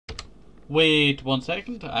Wait 1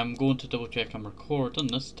 second, I'm going to double check I'm recording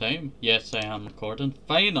this time. Yes, I am recording,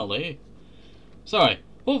 finally. Sorry,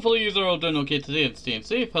 hopefully you're all doing okay today and staying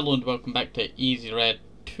safe. Hello and welcome back to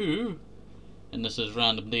Ep12, and this is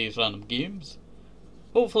Random Days, Random Games.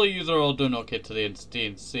 Hopefully you're all doing okay today and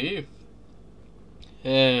staying safe.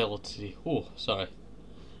 Let's see, oh, sorry.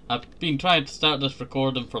 I've been trying to start this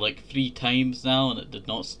recording for like 3 times now and it did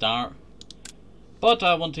not start. But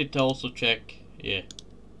I wanted to also check, yeah.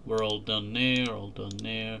 We're all done there, all done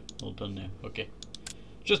there, all done there. Okay.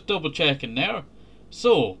 Just double checking there.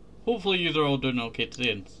 So, hopefully you're all doing okay today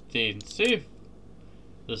and staying safe.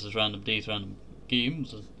 This is Random Days, Random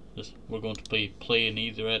Games. We're going to be playing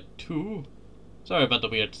Ep12. Sorry about the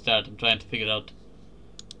weird start. I'm trying to figure out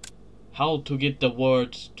how to get the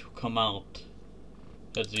words to come out.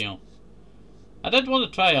 As you know. I did want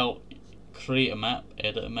to try out create a map,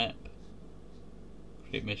 edit a map,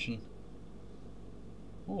 create mission.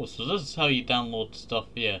 Oh, so this is how you download stuff,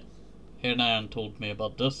 yeah. Here and Iron told me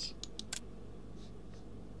about this.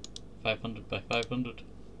 500 by 500.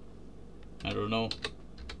 I don't know.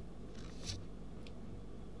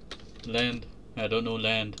 Land. I don't know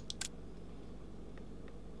land.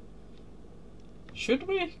 Should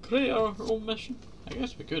we create our own mission? I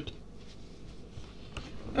guess we could.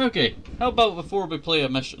 Okay, how about before we play a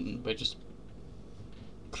mission, we just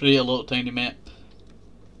create a little tiny map.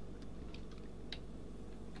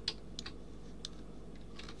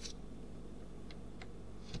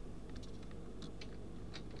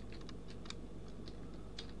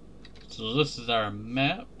 So this is our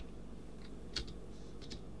map.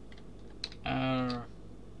 Our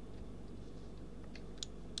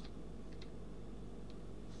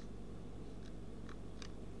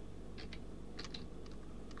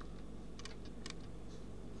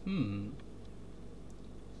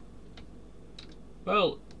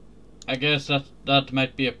well, I guess that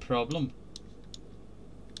might be a problem.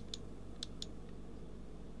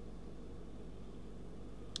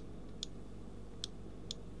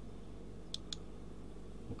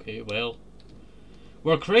 Okay, well,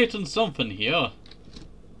 we're creating something here.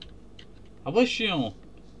 I wish, you know,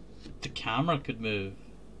 the camera could move.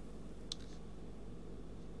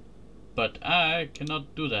 But I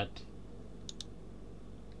cannot do that.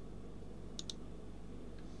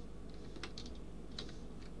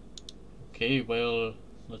 Okay, well,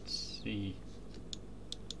 let's see.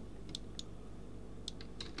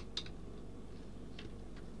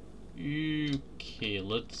 Okay,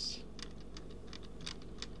 let's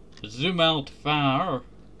zoom out far.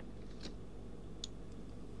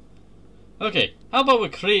 Okay, how about we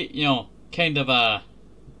create, you know, kind of a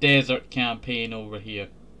desert campaign over here.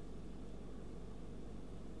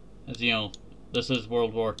 As you know, this is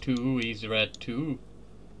World War II, Ep12.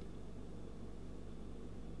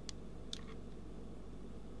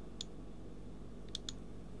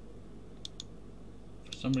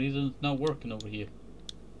 For some reason it's not working over here.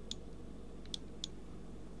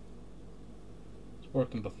 It's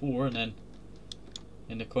working before and then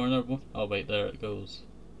in the corner, oh wait, there it goes.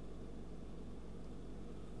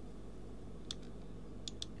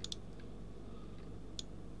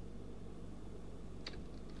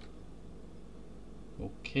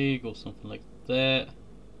 Okay, go something like that.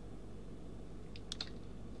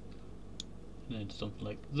 And then something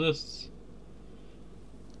like this.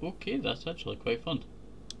 Okay, that's actually quite fun.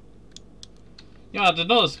 Yeah, I did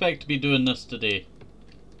not expect to be doing this today.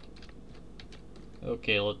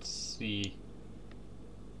 Okay, let's see.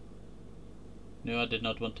 No, I did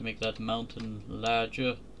not want to make that mountain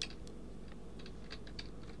larger.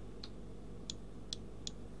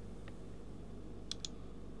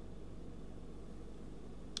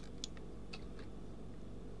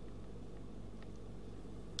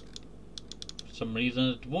 For some reason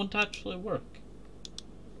it won't actually work.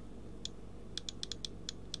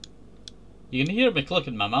 You can hear me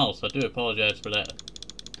clicking my mouse, I do apologize for that.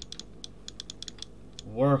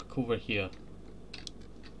 Work over here.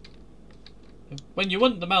 When you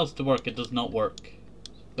want the mouse to work, it does not work. It's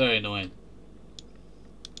very annoying.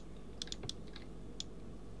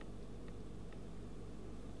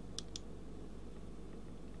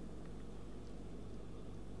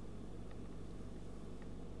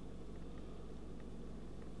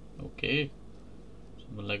 Okay.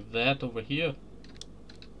 Something like that over here.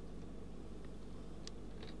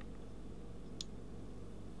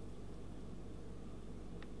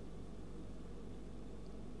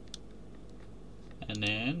 And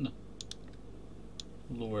then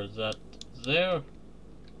lower that there.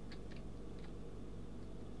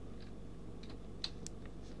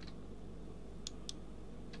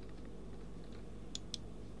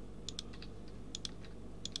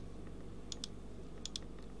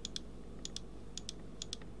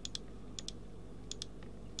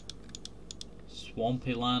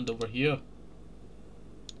 swampy land over here.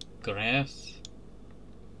 Grass.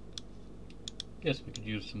 Guess we could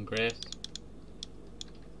use some grass.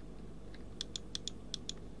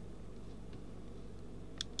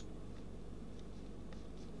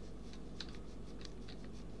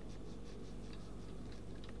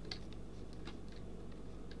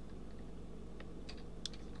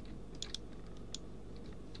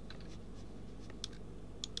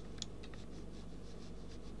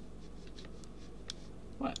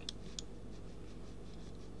 What?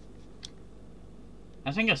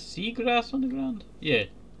 I think I see grass on the ground. Yeah.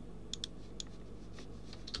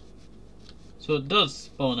 So it does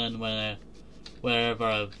spawn in when wherever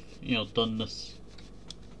I've, you know, done this.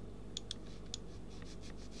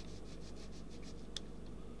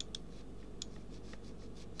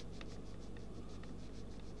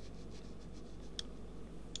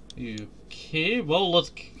 Okay, well,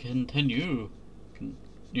 let's continue,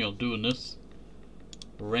 you know, doing this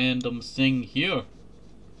random thing here.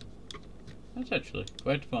 That's actually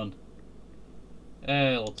quite fun.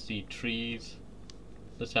 Let's see, trees.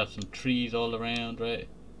 Let's have some trees all around, right?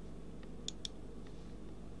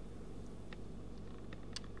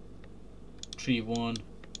 Tree 1.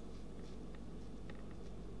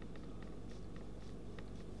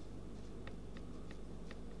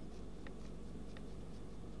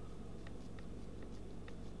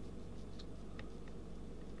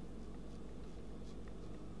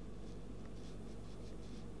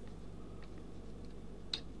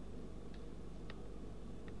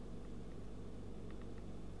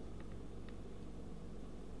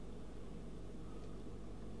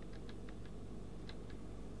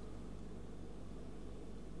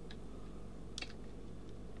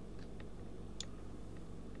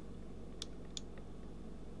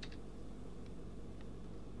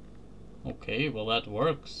 Okay, well that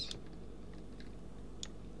works.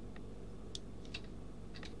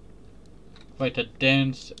 Quite a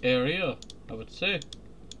dense area, I would say.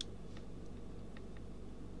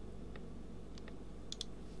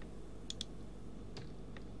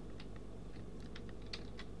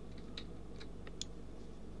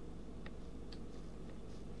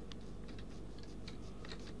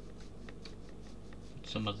 Put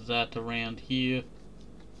some of that around here.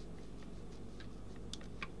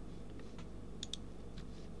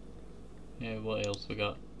 Yeah, what else we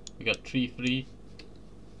got? We got tree free.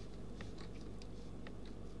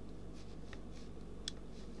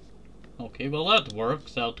 Okay, well that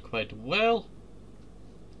works out quite well.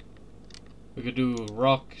 We could do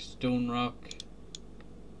rock, stone rock.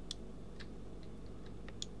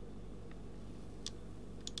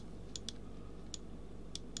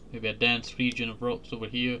 Maybe a dense region of rocks over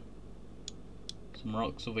here. Some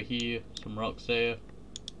rocks over here, some rocks there.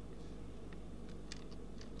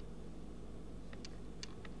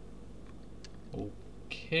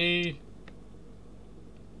 Okay.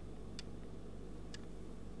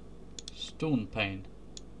 Stone pane.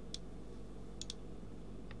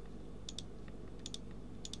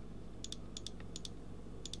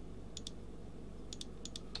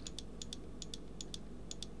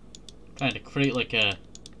 Trying to create like a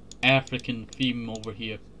African theme over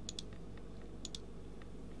here.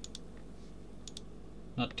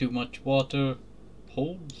 Not too much water.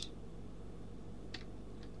 Holes.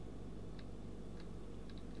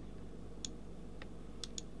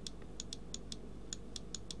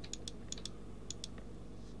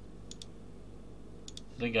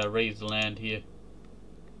 I think I raised the land here.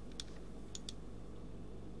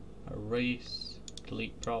 Erase,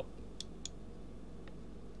 delete prop.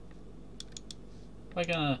 Am I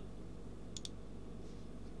gonna?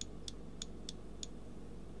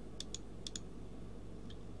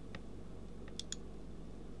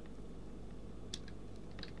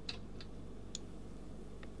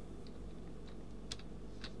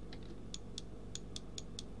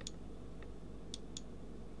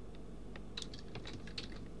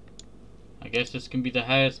 I guess this can be the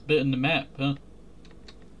highest bit in the map, huh?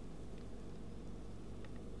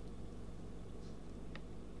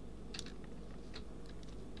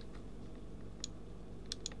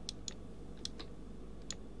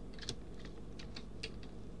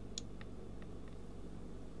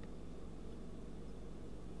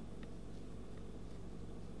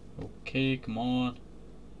 Okay, come on.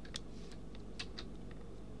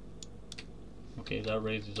 Okay, that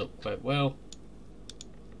raises up quite well.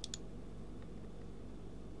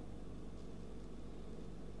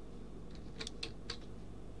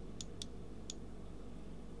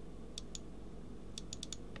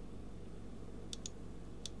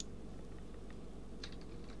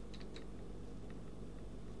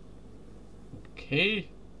 Okay,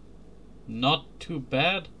 not too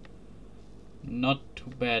bad. Not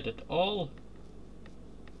too bad at all.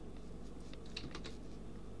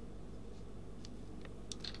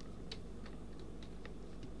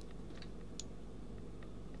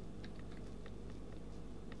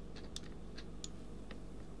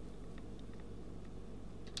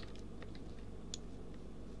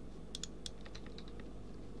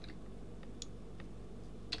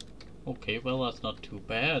 Okay, well that's not too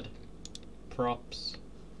bad. Props.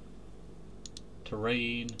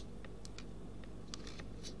 Terrain.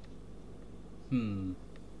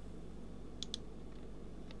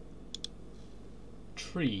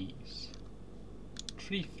 Trees.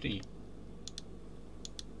 Tree free.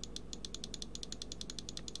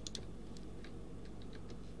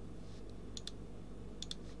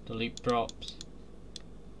 Delete props.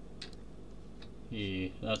 Yeah,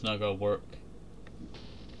 that's not gonna work.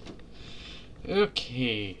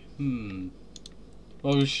 Okay,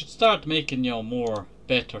 well, we should start making, you know, more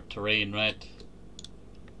better terrain, right?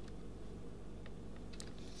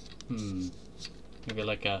 Maybe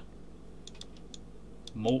like a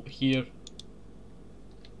moat here.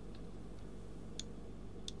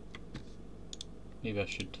 Maybe I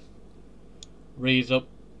should raise up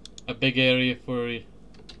a big area for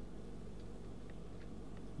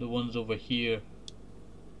the ones over here.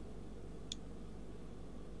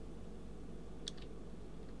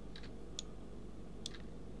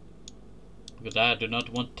 Because I do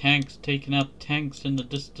not want tanks taking out tanks in the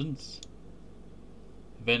distance.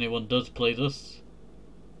 If anyone does play this.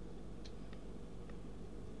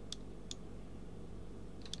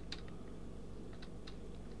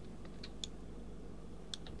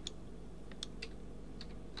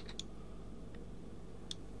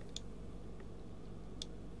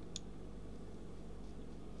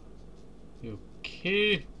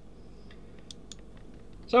 Okay.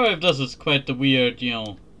 Sorry if this is quite the weird, you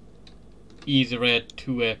know, Easy Red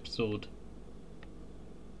 2 episode.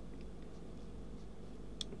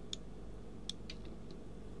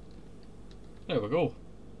 There we go.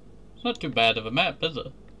 It's not too bad of a map, is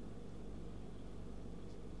it?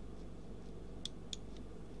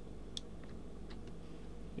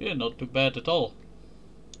 Yeah, not too bad at all.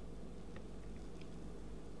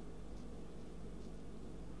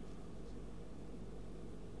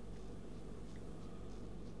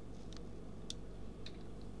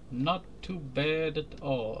 Not too bad at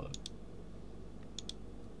all.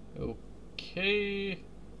 Okay.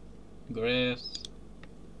 Grass.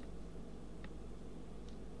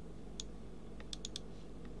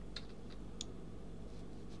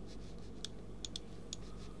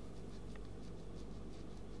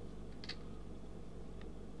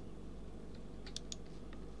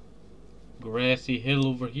 Grassy hill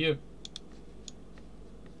over here.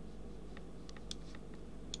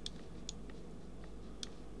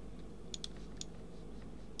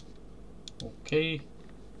 Okay.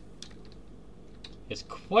 It's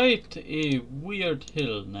quite a weird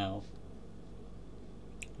hill now.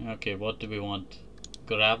 Okay, what do we want?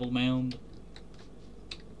 Gravel mound?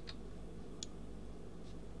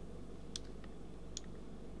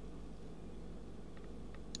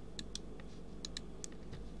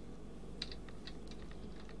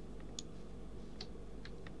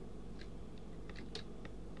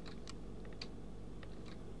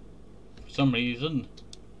 For some reason,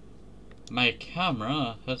 my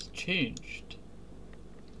camera has changed.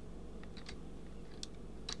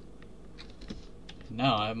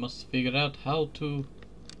 Now I must figure out how to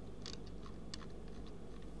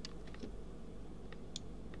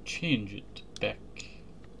change it back.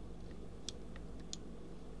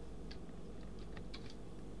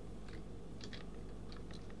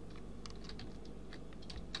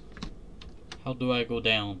 How do I go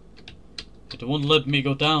down? It won't let me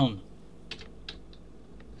go down.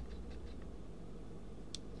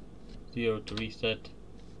 0 to reset.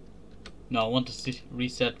 No, I want to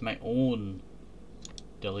reset my own.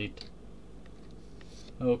 Delete.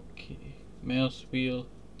 Okay. Mouse wheel.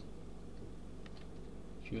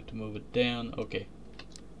 Q to move it down. Okay.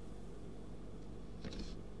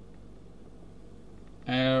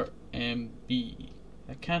 RMB.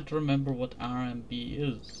 I can't remember what RMB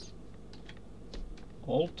is.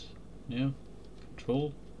 Alt? No.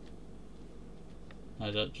 Control?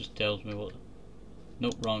 That just tells me what.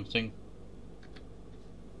 Nope, wrong thing.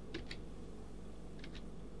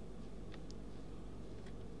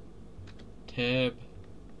 Tab.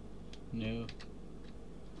 No.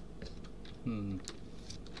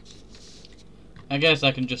 I guess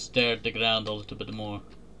I can just stare at the ground a little bit more.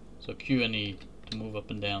 So Q and E to move up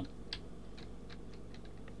and down.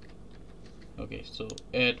 Okay, so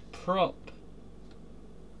add prop.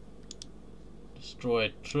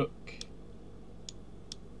 Destroy truck.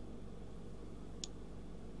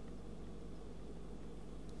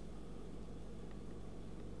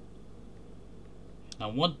 I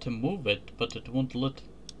want to move it, but it won't let.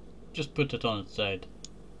 Just put it on its side.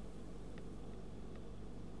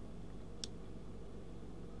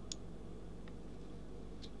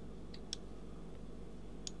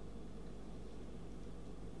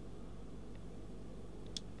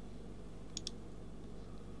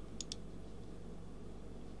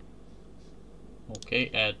 Okay,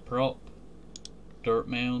 add prop, dirt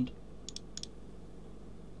mound,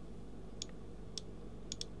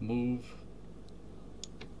 move,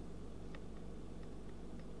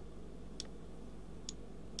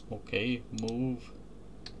 okay, move.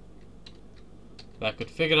 If I could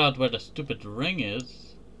figure out where the stupid ring is.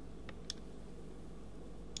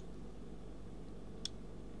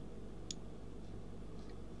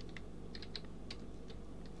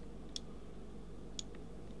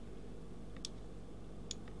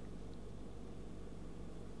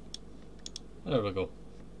 There we go.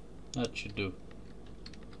 That should do.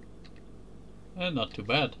 And not too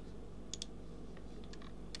bad.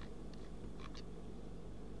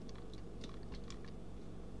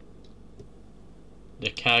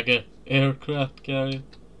 The Kaga aircraft carrier.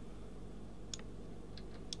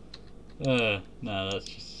 Nah, that's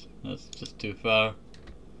just too far.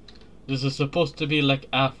 This is supposed to be like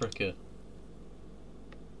Africa.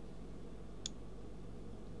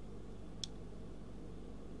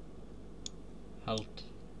 Halt.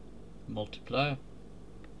 Multiply.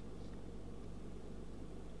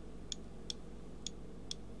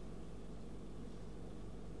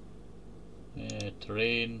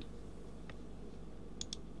 Terrain.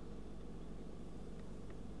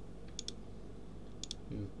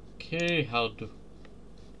 Okay, how do...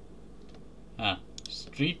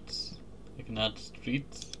 streets. I can add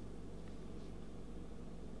streets.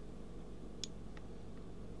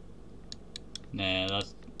 Nah,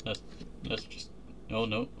 that's just... Oh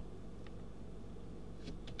no.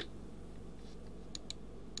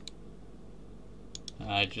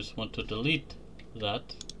 I just want to delete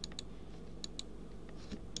that.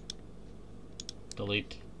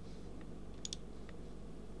 Delete.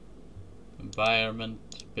 Environment,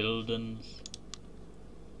 buildings.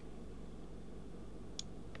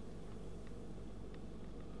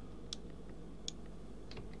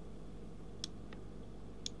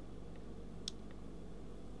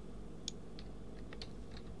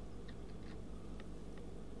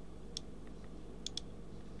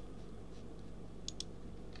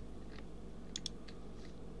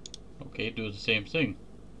 Okay, do the same thing.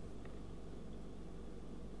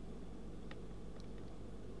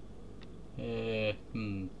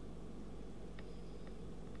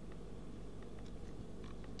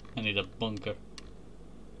 I need a bunker.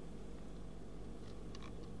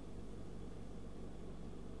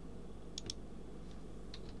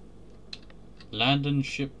 Landing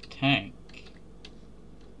ship tank.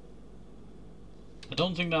 I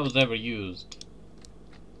don't think that was ever used.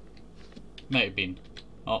 Might have been.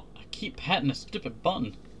 Oh, I keep hitting a stupid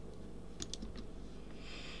button.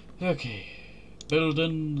 Okay.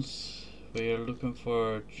 Buildings. We are looking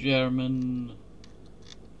for German.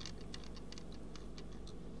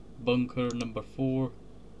 Bunker number 4.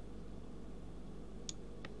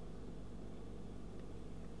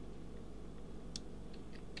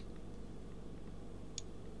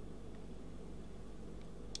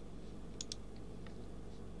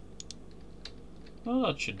 Oh,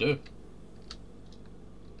 that should do.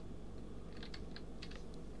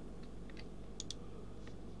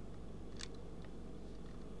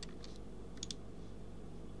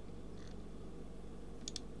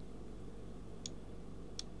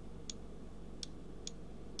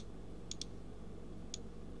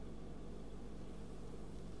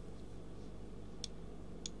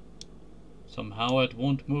 Somehow it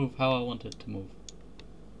won't move how I want it to move.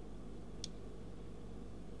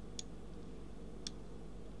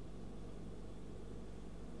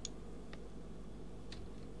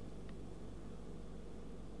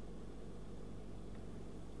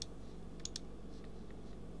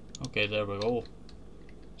 Okay, there we go.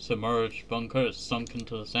 Submerged bunker is sunk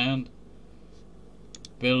into the sand.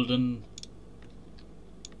 Building.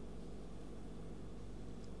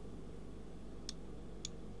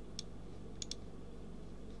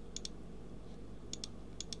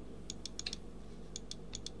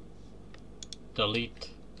 Delete.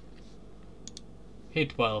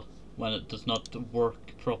 Hate well when it does not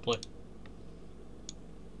work properly.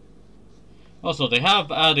 Also, they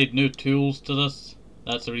have added new tools to this.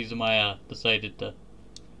 That's the reason why I decided to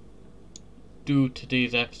do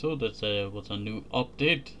today's episode. It was a new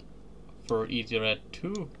update for Easier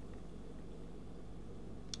 2.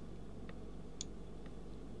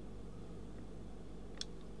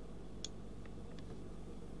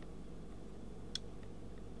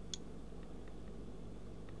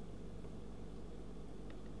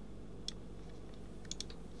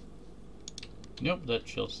 Nope, that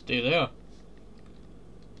shall stay there.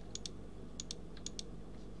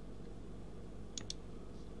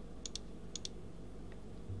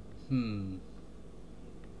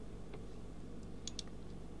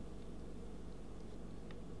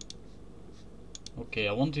 Okay,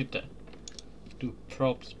 I wanted to do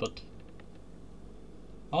props, but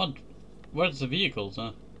I want... Where's the vehicles,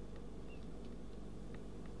 huh?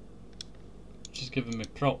 Just giving me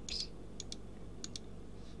props.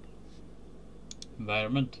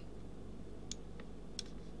 Environment.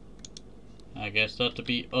 I guess that'll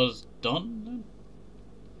be us done then?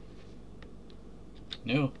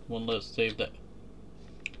 No, won't let us save that.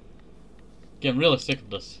 Getting really sick of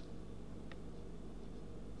this.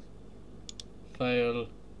 File.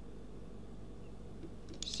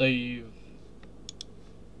 Save.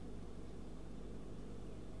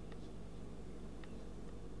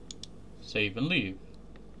 Save and leave.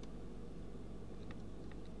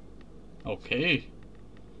 Okay.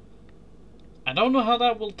 I don't know how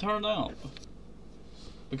that will turn out.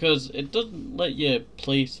 Because it doesn't let you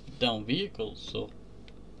place down vehicles, so.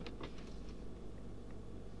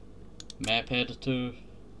 Map editor.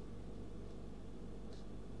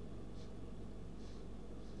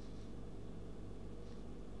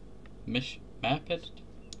 Map editor?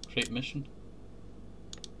 Create mission.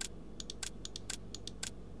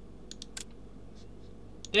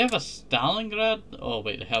 They have a Stalingrad? Oh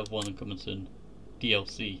wait, they have one coming soon.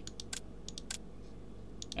 DLC.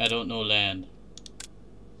 I don't know land.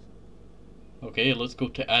 Okay, let's go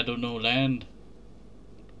to I don't know land.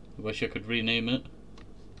 I wish I could rename it.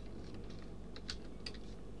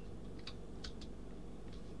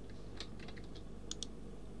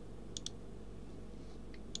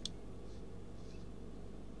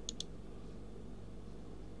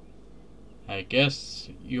 I guess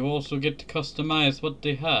you also get to customize what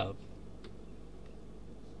they have.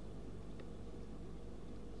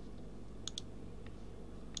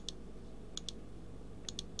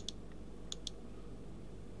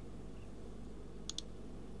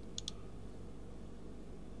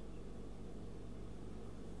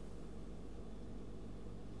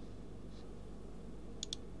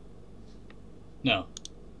 No,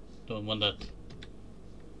 don't want that.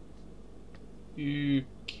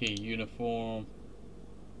 Okay, uniform.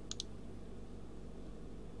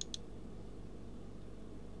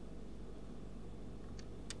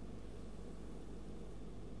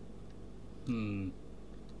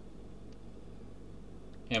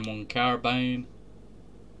 M1 carbine.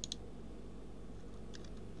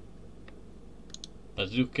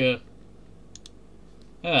 Bazooka.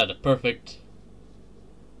 Ah, the perfect.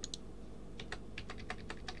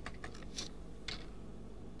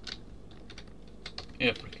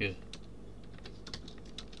 Africa.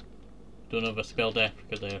 Don't know if I spelled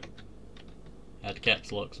Africa there. I had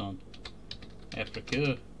caps locks on.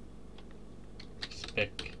 Africa.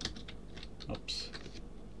 Spec. Oops.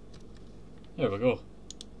 There we go.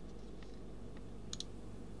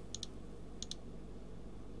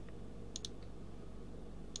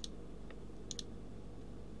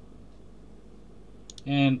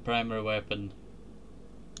 And primary weapon.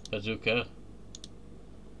 Bazooka.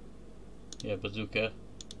 Yeah, bazooka.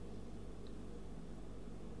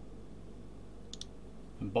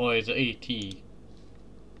 And boys, AT.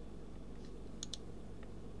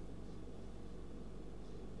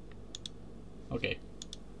 Okay.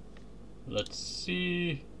 Let's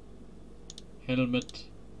see. Helmet.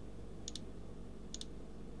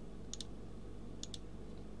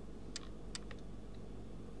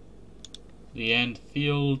 The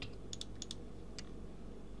Enfield.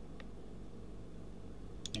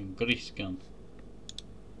 And grease gun.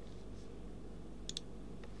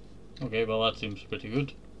 Okay, well that seems pretty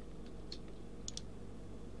good.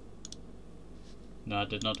 No, I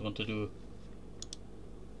did not want to do.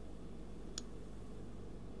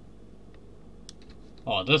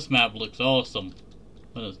 Oh, this map looks awesome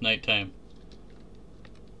when it's nighttime.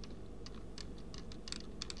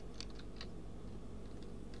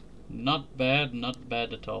 Not bad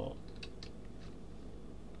at all.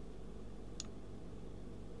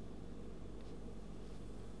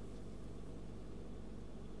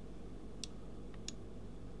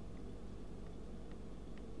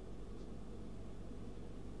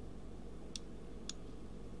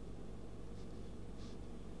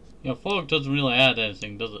 Yeah, fog doesn't really add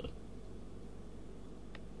anything, does it?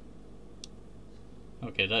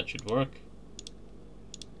 Okay, that should work.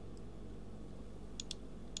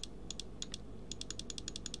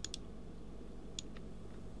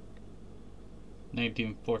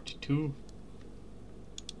 $1942.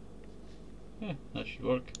 Yeah, that should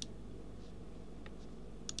work.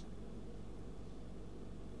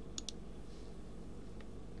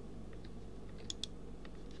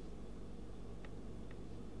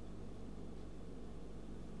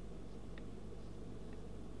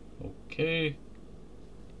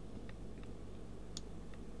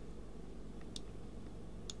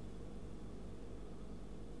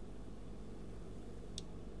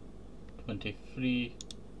 23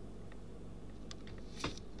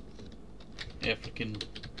 African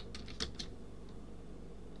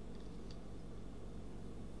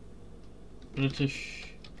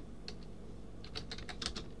British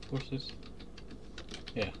forces.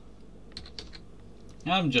 Yeah.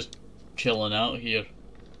 I'm just chilling out here.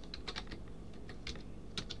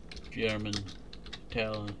 German,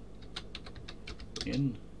 Italian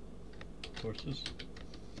forces.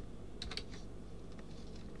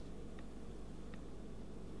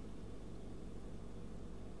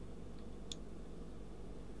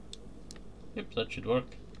 Yep, that should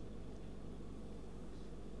work.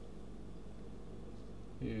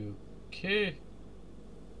 Okay.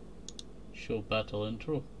 Show battle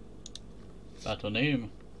intro. Battle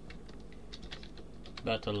name.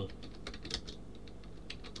 Battle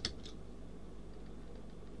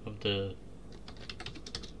of the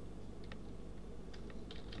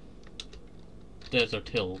Desert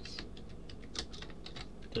Hills.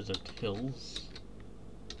 Desert Hills.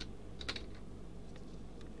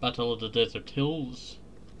 Battle of the Desert Hills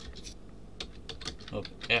of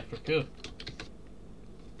Africa.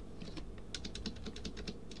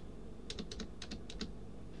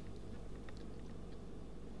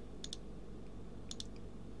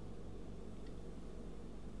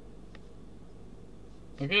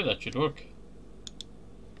 Okay, that should work.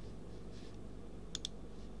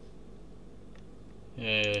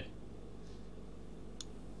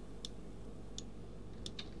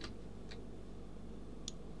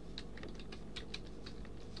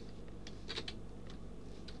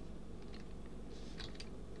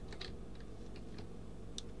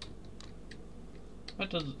 What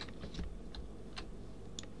does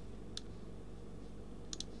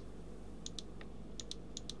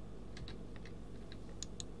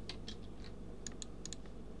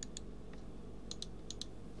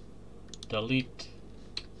delete?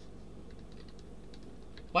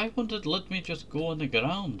 Why won't it let me just go on the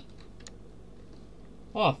ground?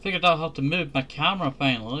 Oh, I figured out how to move my camera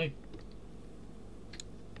finally.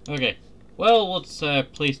 Okay, well, let's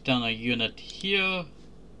place down a unit here.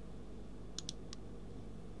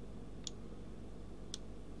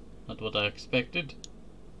 Not what I expected.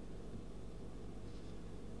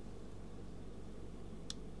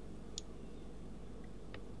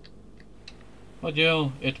 But you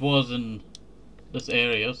know, it was in this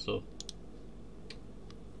area, so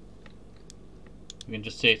we can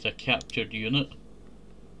just say it's a captured unit.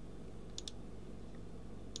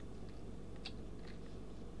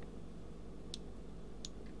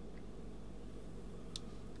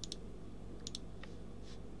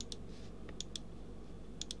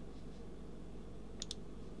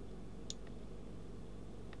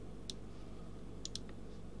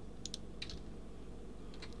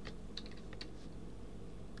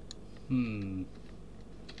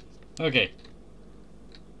 Okay.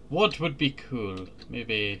 What would be cool?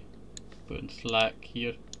 Maybe put in Slack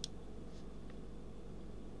here.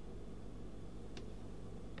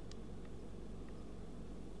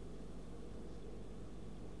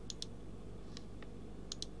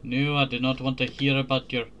 No, I do not want to hear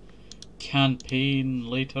about your campaign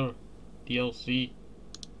later, DLC.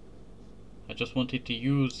 I just wanted to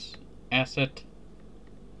use asset.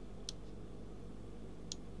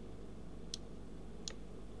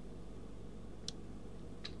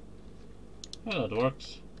 Yeah, that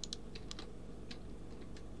works.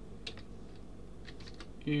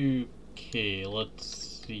 Okay,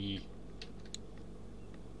 let's see.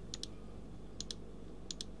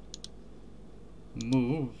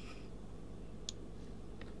 Move.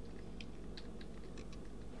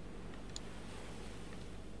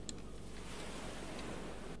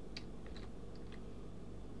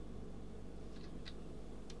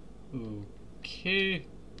 Okay.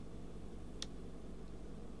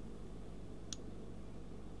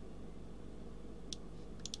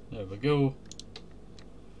 There we go.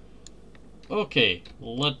 Okay,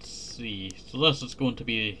 let's see. So this is going to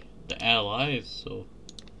be the allies, so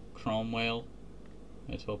Cromwell.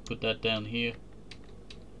 Might as well put that down here.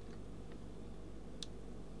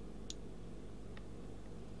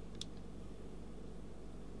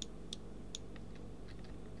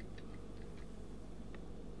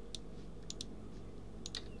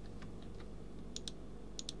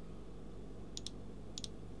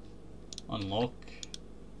 Unlock.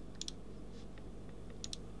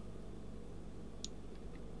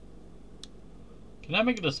 Can I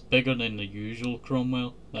make this bigger than the usual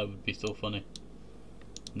Cromwell? That would be so funny.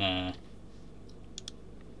 Nah.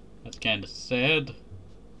 That's kinda sad.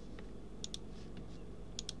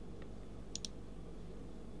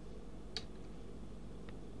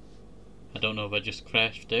 I don't know if I just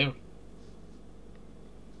crashed there.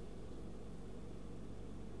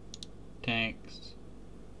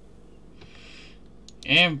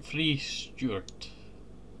 M3 Stuart.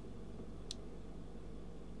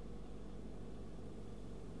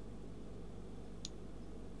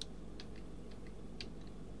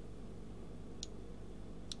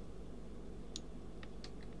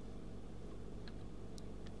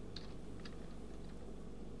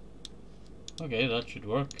 Okay, that should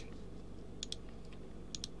work.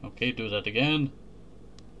 Okay, do that again.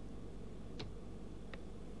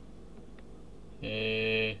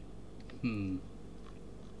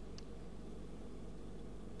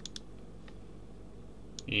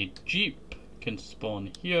 A Jeep can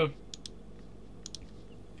spawn here.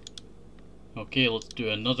 Okay, let's do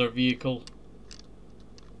another vehicle.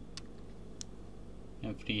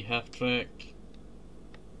 M3 half track.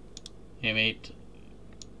 M8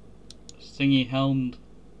 Singy Hound.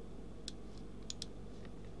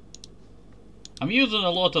 I'm using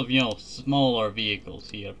a lot of, you know, smaller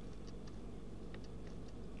vehicles here.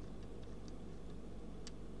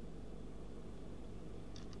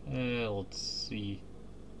 Let's see.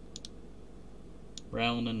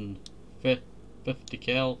 Brown and 50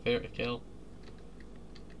 cal, 30 cal.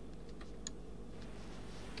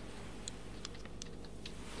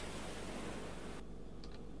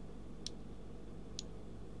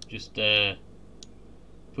 Just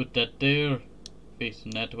put that there,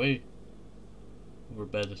 facing that way, over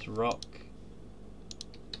by this rock.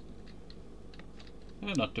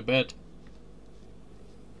 Not too bad.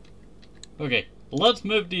 Okay, let's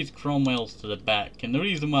move these Cromwells to the back, and the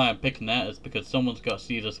reason why I'm picking that is because someone's got to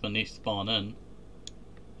see this when they spawn in,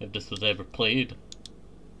 if this was ever played.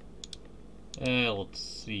 Let's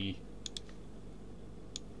see.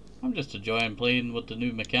 I'm just enjoying playing with the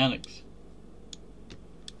new mechanics.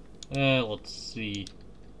 Let's see.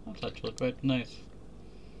 That's actually quite nice.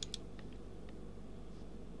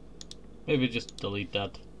 Maybe just delete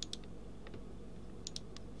that.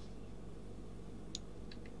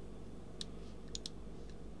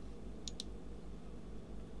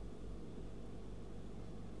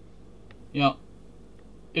 Yeah,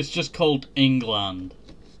 it's just called England.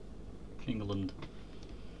 England.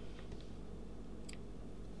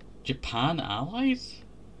 Japan allies?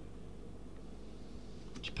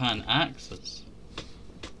 Japan Axis.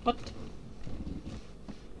 What?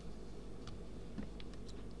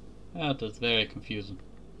 That is very confusing.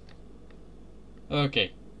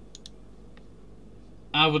 Okay.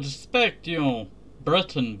 I would expect, you know,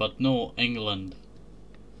 Britain, but no England.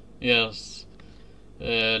 Yes.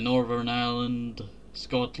 Northern Ireland,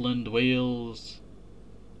 Scotland, Wales,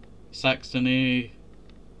 Saxony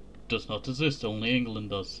does not exist, only England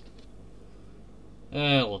does.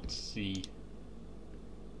 Let's see.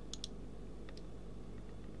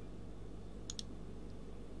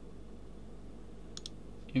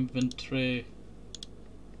 Inventory.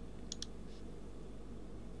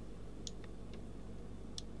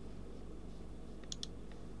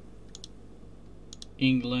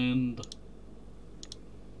 England.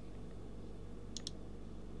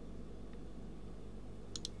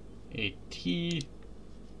 A T.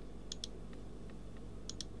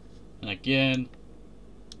 And again.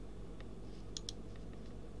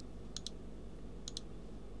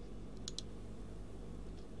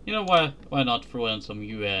 You know why not throw in some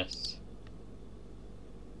US?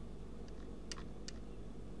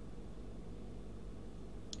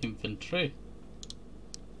 Infantry.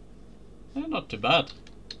 Not too bad.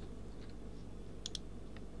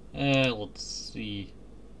 Let's see.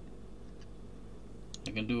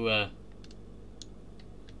 I can do a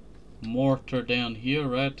mortar down here,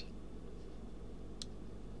 right?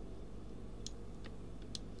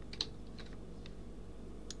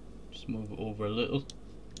 Just move over a little.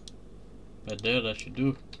 Right there, that should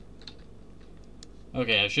do.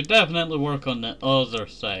 Okay, I should definitely work on the other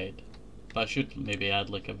side. But I should maybe add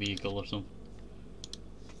like a vehicle or something.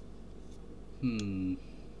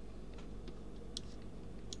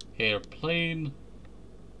 Airplane.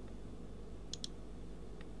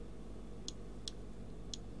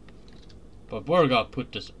 But we're gonna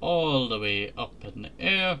put this all the way up in the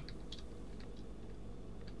air,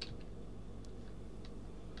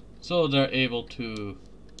 so they're able to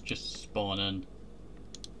just spawn in.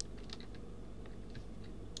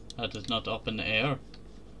 That is not up in the air.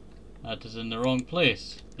 That is in the wrong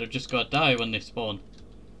place. They're just gonna die when they spawn.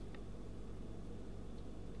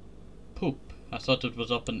 Poop. I thought it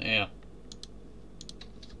was up in the air.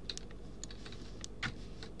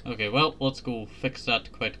 Okay, well, let's go fix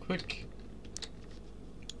that quite quick.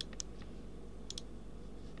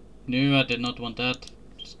 No, I did not want that.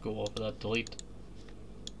 Just go off of that, delete.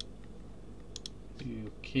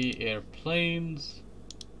 UK airplanes.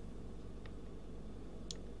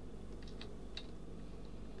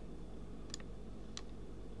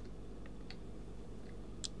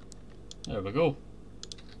 There we go.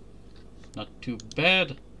 Not too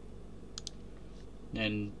bad.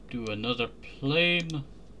 Then do another plane.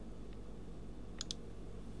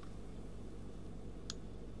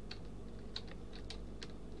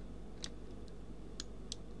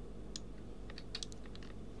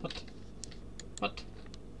 What? What?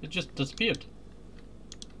 It just disappeared.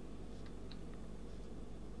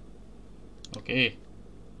 Okay.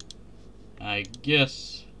 I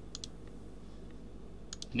guess.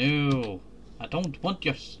 No. I don't want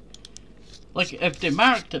your... Like, if they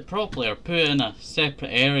marked it properly or put it in a separate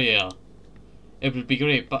area, it would be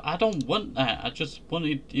great. But I don't want that. I just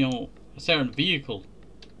wanted, you know, a certain vehicle.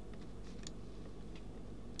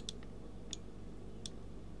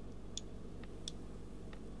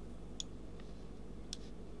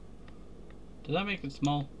 Did I make it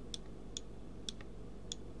small?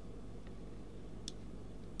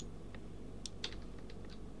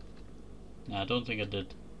 No, I don't think I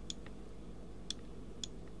did.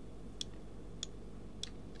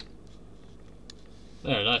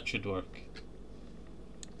 There, that should work.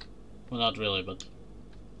 Well, not really, but...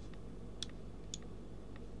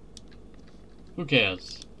 who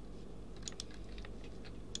cares?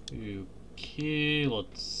 Okay,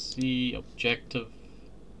 let's see. Objective.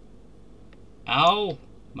 Ow!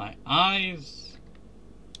 My eyes!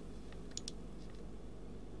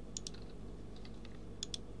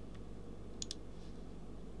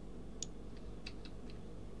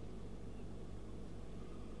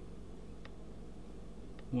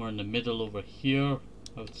 More in the middle over here,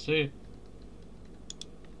 I would say.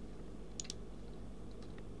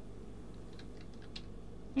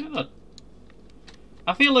 Yeah, that.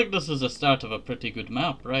 I feel like this is the start of a pretty good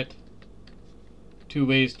map, right? 2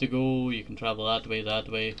 ways to go, you can travel that way, that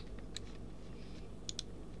way.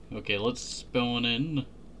 Okay, let's spawn in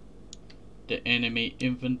the enemy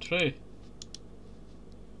infantry.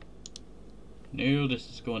 No, this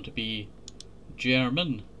is going to be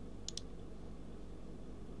German.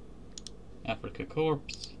 Africa Corps.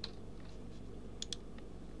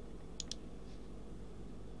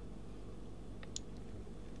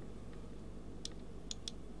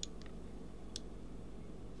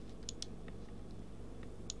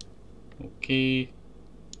 Okay.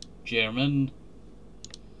 German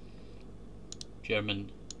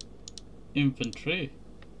infantry.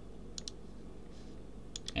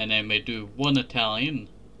 And then we do 1 Italian.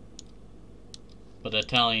 But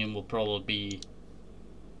Italian will probably be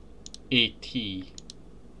AT.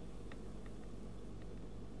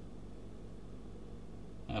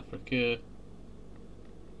 Africa.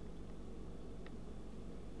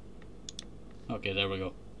 Okay, there we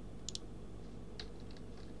go.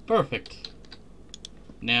 Perfect.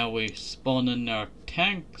 Now we spawn in our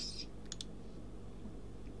tanks.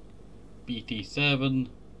 BT7.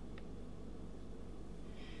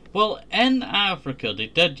 Well, in Africa they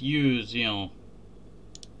did use, you know,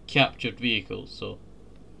 captured vehicles, so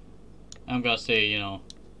I'm gonna say, you know,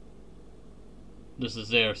 this is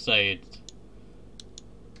their side.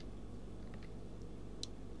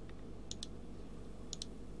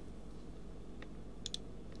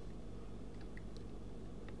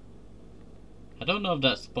 I don't know if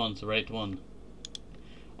that spawns the right one.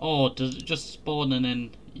 Oh, does it just spawn and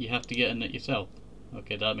then you have to get in it yourself?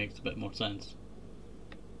 Okay, that makes a bit more sense.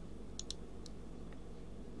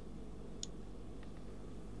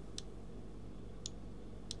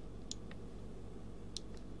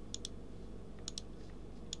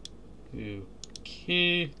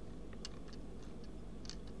 Okay.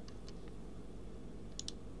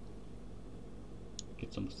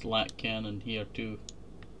 Get some slack cannon here too.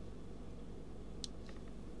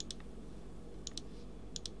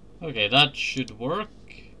 Okay, that should work.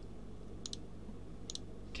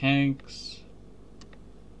 Tanks.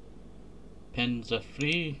 Pens are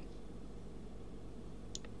free.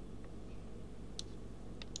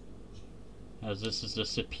 As this is the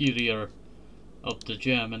superior of the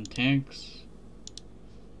German tanks.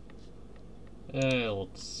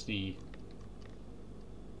 Let's see.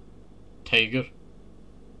 Tiger.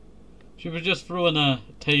 Should we just throw in a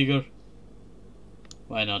tiger?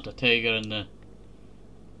 Why not a tiger in the...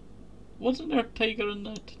 Wasn't there a tiger in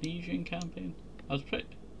the Tunisian campaign? I was pretty...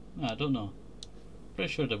 I don't know.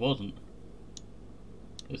 Pretty sure there wasn't.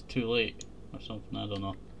 It's too late or something, I don't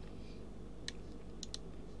know.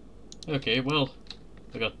 Okay, well,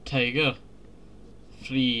 we got tiger.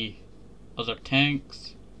 3 other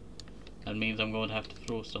tanks. That means I'm going to have to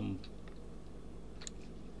throw some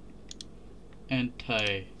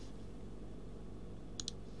anti-static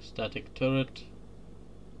turret.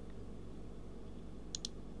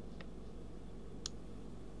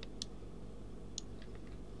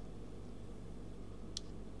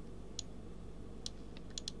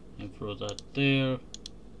 and throw that there.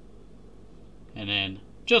 And then,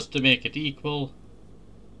 just to make it equal,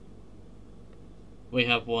 we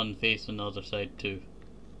have one facing the other side too.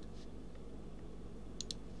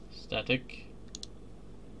 Static.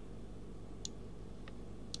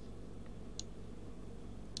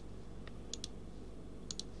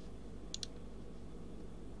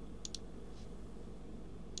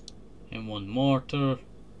 And one mortar.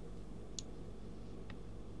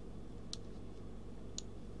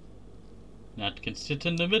 That can sit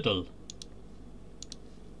in the middle.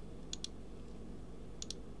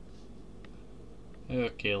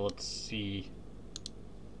 Okay, let's see.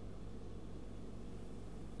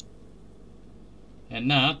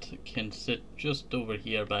 And that can sit just over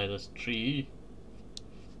here by this tree,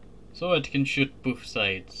 so it can shoot both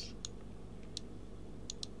sides.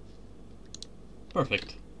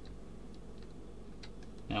 Perfect.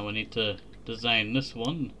 Now we need to design this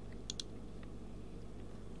one.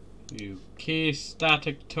 UK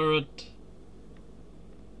static turret.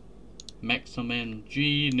 Maximum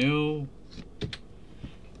MG, no.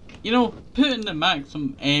 You know, putting the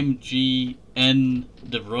maximum MG in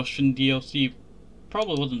the Russian DLC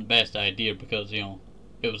probably wasn't the best idea because, you know,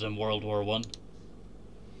 it was in World War I.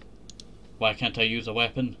 Why can't I use a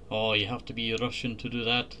weapon? Oh, you have to be a Russian to do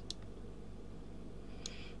that.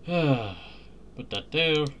 Put that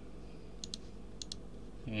there.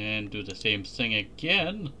 And do the same thing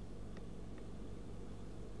again.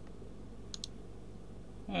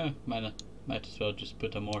 Might as well just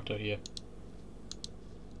put a mortar here.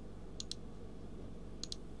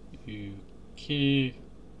 Okay.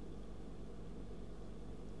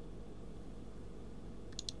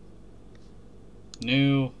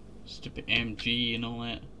 No, stupid MG and all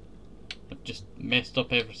that. I've just messed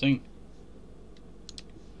up everything.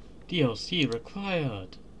 DLC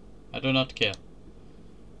required. I do not care.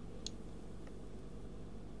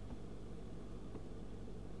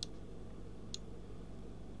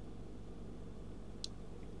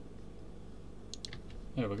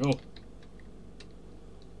 There we go.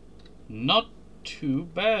 Not too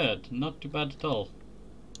bad. Not too bad at all.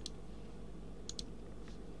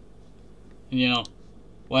 And you know,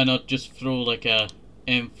 why not just throw like a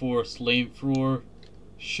M4 flamethrower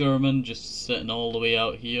Sherman just sitting all the way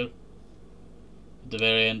out here at the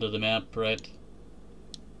very end of the map, right?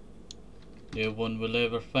 No one will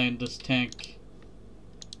ever find this tank.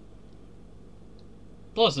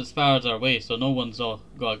 Plus it's farther away, so no one's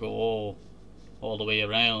gotta go all the way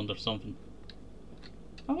around or something.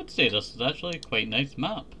 I would say this is actually a quite nice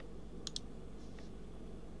map.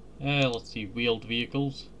 Let's see, wheeled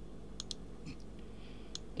vehicles.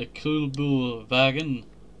 The Kulbu wagon.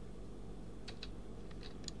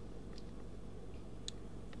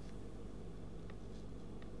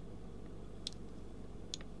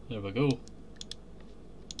 There we go.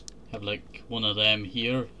 Have like one of them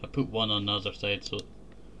here. I put one on the other side so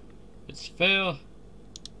it's fair.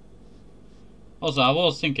 Also, I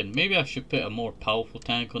was thinking maybe I should put a more powerful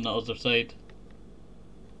tank on the other side.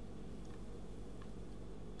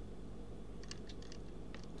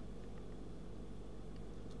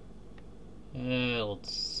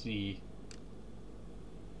 Let's see.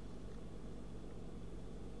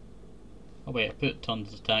 Oh wait, I put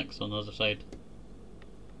tons of tanks on the other side.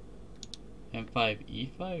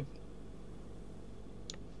 M5E5?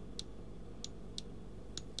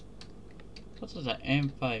 What is that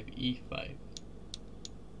M5E5?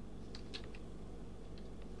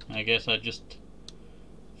 I guess I just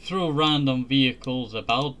throw random vehicles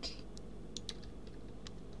about.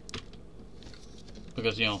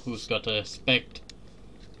 Because, you know, who's got to expect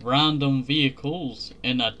random vehicles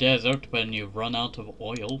in a desert when you run out of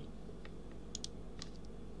oil?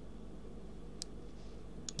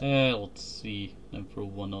 Let's see. Then throw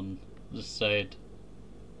one on this side.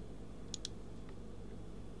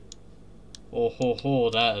 Oh ho ho,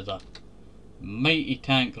 that is a mighty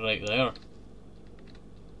tank right there.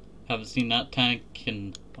 Haven't seen that tank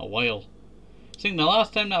in a while. I think the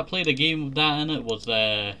last time that I played a game with that in it was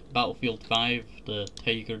Battlefield 5, the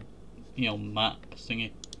Tiger, you know, map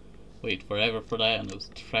thingy. Waited forever for that and it was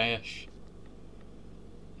trash.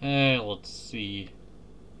 Let's see.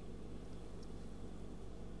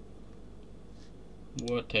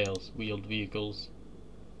 What else? Wheeled vehicles.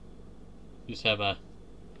 Just have a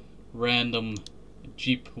random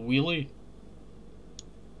Jeep wheelie.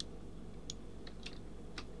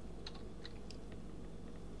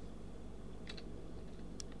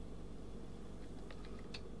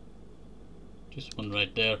 Just one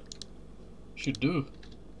right there. Should do.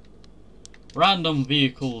 Random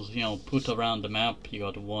vehicles, you know, put around the map. You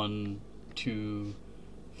got 1, 2,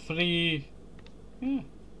 3. Yeah.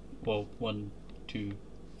 Well, 1, 2,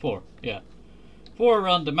 4, yeah. 4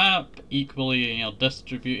 around the map, equally, you know,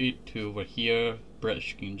 distributed to over here.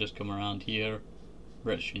 British can just come around here.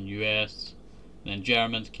 British and US. And then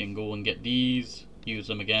Germans can go and get these, use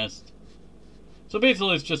them against. So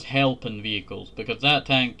basically it's just helping vehicles, because that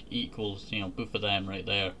tank equals, you know, both of them right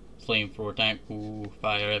there. Flamethrower tank, ooh,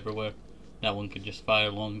 fire everywhere. That one can just fire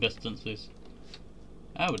long distances.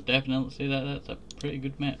 I would definitely say that that's a pretty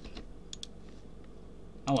good map.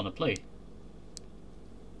 I want to play.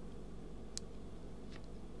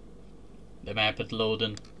 The map is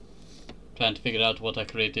loading. Trying to figure out what I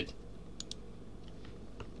created.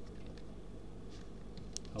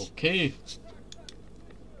 Okay.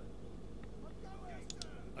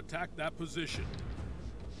 Attack that position.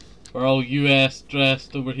 We're all US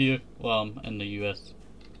dressed over here. Well, I'm in the US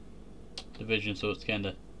division, so it's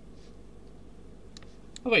kinda...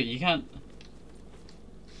 Oh wait, you can't...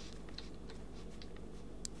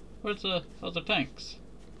 Where's the other tanks?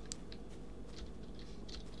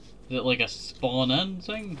 Is it like a spawn in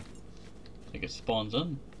thing? Like it spawns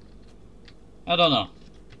in? I don't know.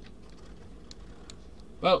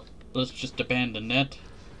 Well, let's just abandon that.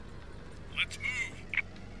 Let's move.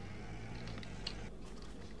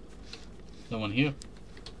 No one here.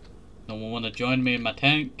 No one want to join me in my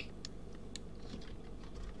tank?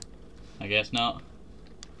 I guess not.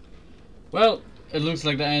 Well, it looks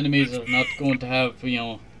like the enemies are not going to have, you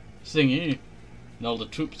know, thingy. And all the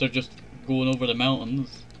troops are just going over the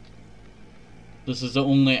mountains. This is the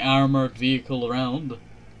only armoured vehicle around.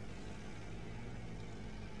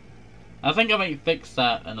 I think I might fix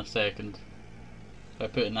that in a second. By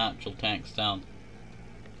putting actual tanks down.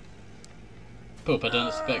 Pope, I didn't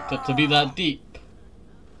expect it to be that deep.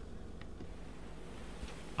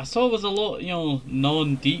 I saw it was a lot, you know,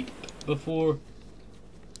 non-deep before.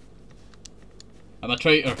 I'm a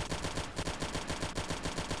traitor.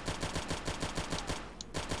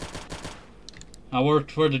 I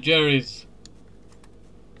worked for the Jerrys.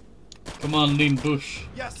 Come on, Lean Bush.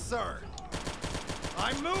 Yes, sir.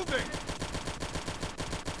 I'm moving.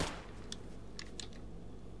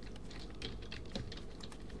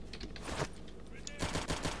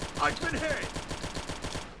 I've been hit.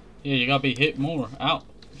 Yeah, you gotta be hit more. Ow.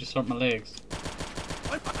 Just hurt my legs.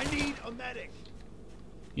 I need a medic.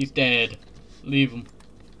 He's dead. Leave him.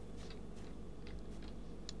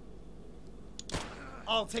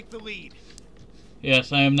 I'll take the lead.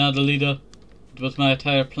 Yes, I am now the leader. It was my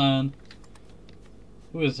entire plan.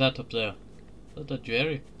 Who is that up there? Is that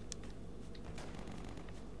Jerry?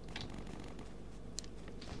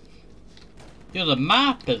 Yeah, the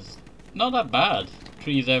map is not that bad.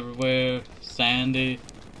 Trees everywhere, sandy.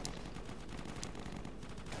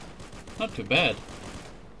 Not too bad.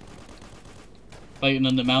 Fighting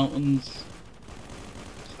in the mountains.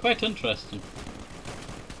 It's quite interesting.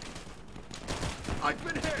 I've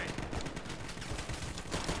been hit.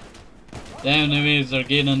 The enemies are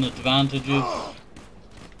gaining advantages.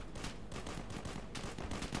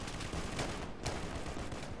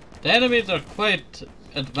 The enemies are quite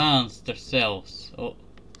advanced themselves. Oh,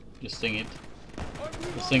 just sing it.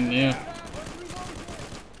 Just sing there.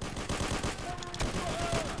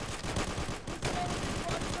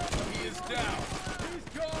 He is down. He's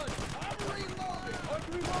gone. I'm reloading. I'm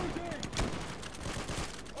reloading.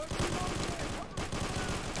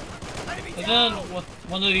 And then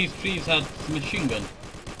one of these trees had a machine gun.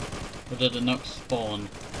 Or did it not spawn?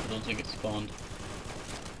 I don't think it spawned.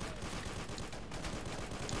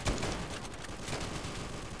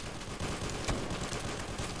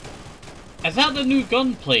 Is that the new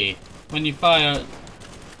gunplay? When you fire, it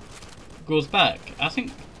goes back. I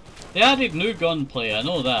think they added new gunplay. I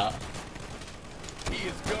know that. He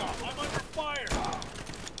is gone. I'm under fire.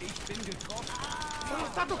 Ich bin getroffen.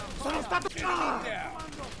 Enemy down.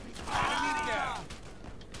 Enemy down.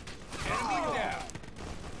 Enemy down.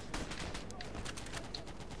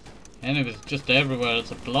 Enemies just everywhere.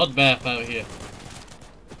 It's a bloodbath out here.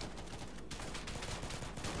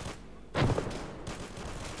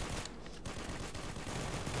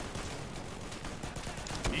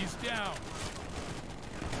 He's down.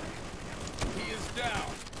 He is down.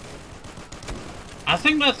 I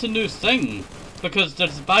think that's a new thing. Because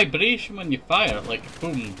there's vibration when you fire, like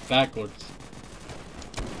boom, backwards.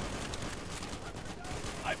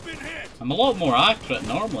 I've been hit. I'm a lot more accurate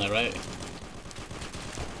normally, right?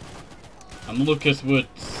 I'm Lucas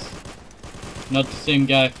Woods. Not the same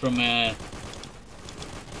guy from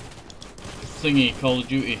thingy Call of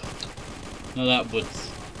Duty. No, that Woods.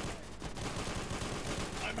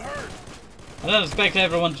 I'm hurt. I don't expect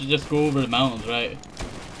everyone to just go over the mountains, right?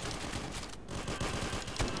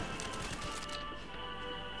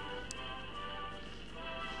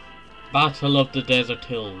 Battle of the Desert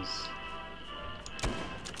Hills.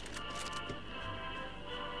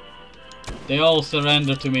 They all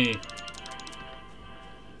surrender to me.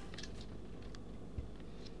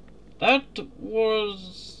 That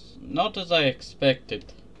was not as I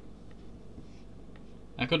expected.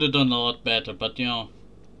 I could have done a lot better, but you know,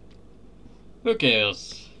 who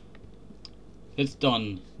cares? It's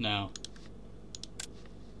done now.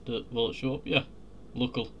 Will it show up? Yeah.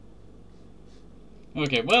 Local.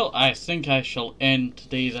 Okay, well, I think I shall end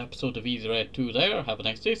today's episode of Easy Red 2 there. Have a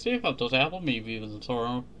nice day, safe, have those apple, maybe even some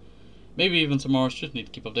sorrow. Maybe even some more. Just need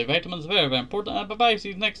to keep up the vitamins. Very, very important. Bye bye. See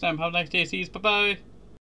you next time. Have a nice day. See you. Bye bye.